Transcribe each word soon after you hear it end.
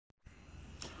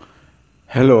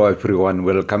Hello everyone,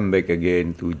 welcome back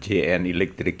again to JN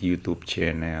Electric YouTube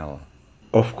channel.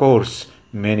 Of course,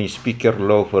 many speaker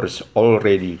lovers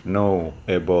already know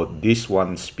about this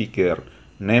one speaker,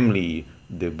 namely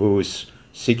the Bose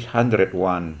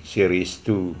 601 Series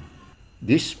 2.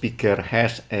 This speaker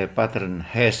has a pattern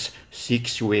has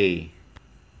 6-way,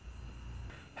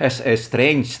 has a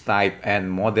strange type and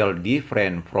model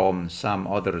different from some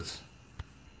others.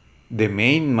 The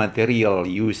main material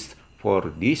used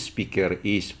for this speaker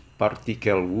is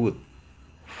particle wood.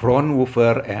 Front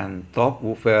woofer and top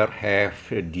woofer have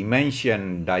a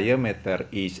dimension diameter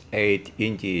is 8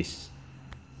 inches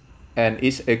and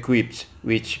is equipped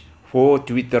with 4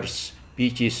 tweeters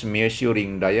pitches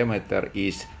measuring diameter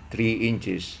is 3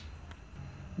 inches.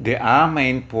 There are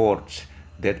main ports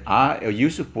that are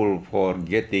useful for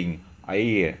getting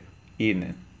air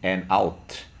in and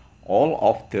out, all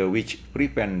of which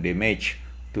prevent damage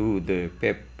to the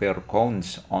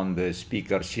peppercorns on the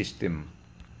speaker system.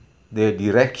 The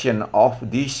direction of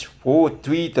these 4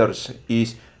 tweeters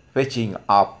is facing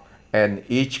up, and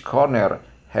each corner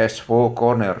has 4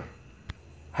 corners.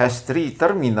 Has 3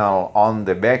 terminals on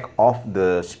the back of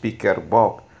the speaker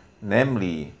box,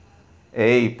 namely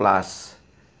A+,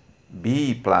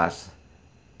 B+,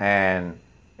 and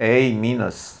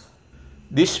A-.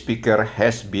 This speaker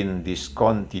has been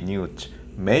discontinued.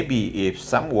 Maybe if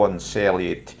someone sells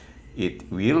it, it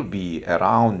will be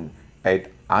around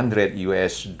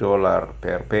 $800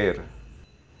 per pair.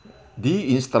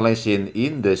 The installation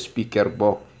in the speaker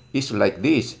box is like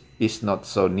this. It's not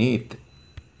so neat.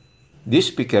 This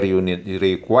speaker unit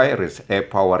requires a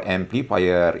power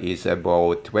amplifier is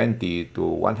about 20 to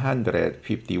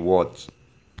 150 watts.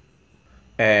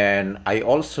 And I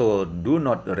also do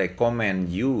not recommend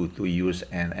you to use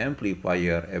an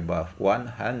amplifier above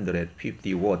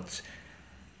 150 watts.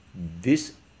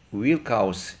 This will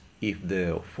cause, if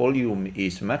the volume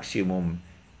is maximum,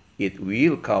 it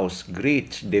will cause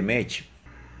great damage.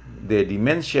 The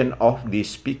dimension of the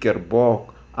speaker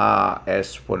box are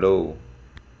as follows.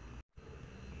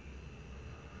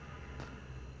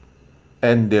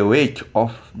 And the weight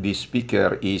of the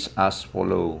speaker is as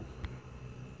follows.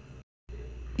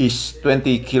 Is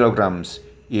 20 kilograms.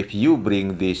 If you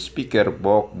bring the speaker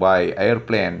box by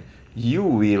airplane, you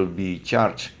will be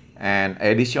charged an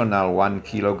additional 1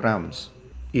 kilograms.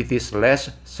 It is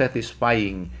less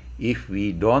satisfying if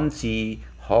we don't see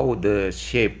how the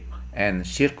shape and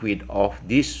circuit of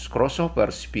this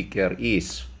crossover speaker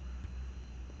is,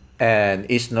 and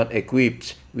is not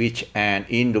equipped with an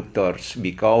inductor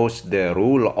because the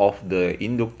rule of the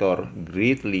inductor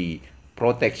greatly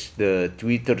protects the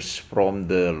tweeters from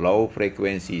the low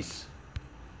frequencies.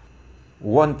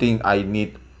 One thing I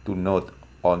need to note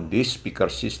on this speaker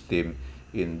system,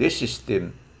 in this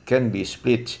system can be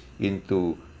split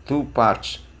into 2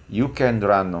 parts. You can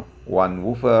run 1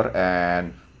 woofer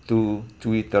and 2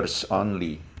 tweeters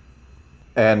only.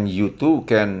 And you too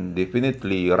can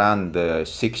definitely run the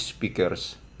 6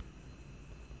 speakers.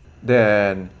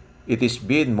 Then it has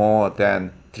been more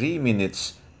than 3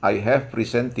 minutes I have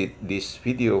presented this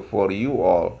video for you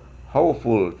all.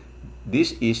 Hopefully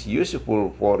this is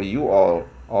useful for you all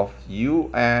of you,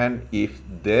 and if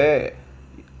there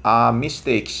are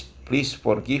mistakes, please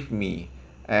forgive me.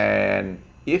 And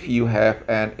if you have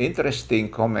an interesting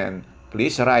comment,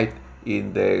 please write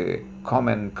in the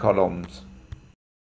comment columns.